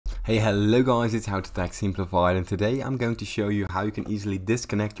Hey, hello guys, it's How to Tech Simplified, and today I'm going to show you how you can easily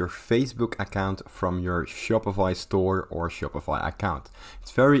disconnect your Facebook account from your Shopify store or Shopify account.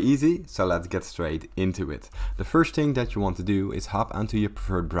 It's very easy, so let's get straight into it. The first thing that you want to do is hop onto your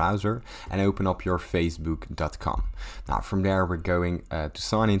preferred browser and open up your facebook.com. Now from there we're going to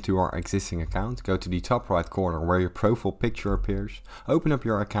sign into our existing account. Go to the top right corner where your profile picture appears, open up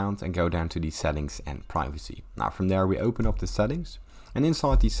your account and go down to the settings and privacy. Now from there we open up the settings. And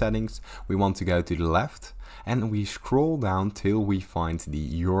inside these settings, we want to go to the left and we scroll down till we find the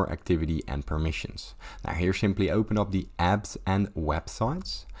Your Activity and Permissions. Now here simply open up the apps and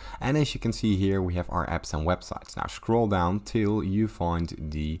websites. And as you can see here, we have our apps and websites. Now scroll down till you find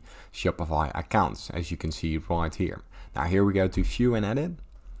the Shopify accounts, as you can see right here. Now here we go to View and Edit.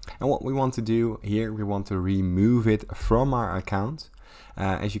 And what we want to do here, we want to remove it from our account.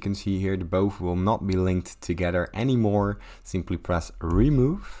 As you can see here, the both will not be linked together anymore. Simply press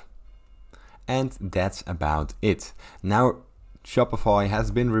remove. And that's about it. Now Shopify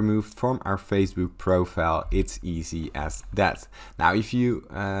has been removed from our Facebook profile. It's easy as that. Now if you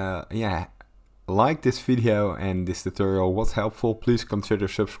like this video and this tutorial was helpful, please consider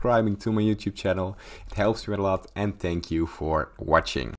subscribing to my YouTube channel. It helps me a lot, and thank you for watching.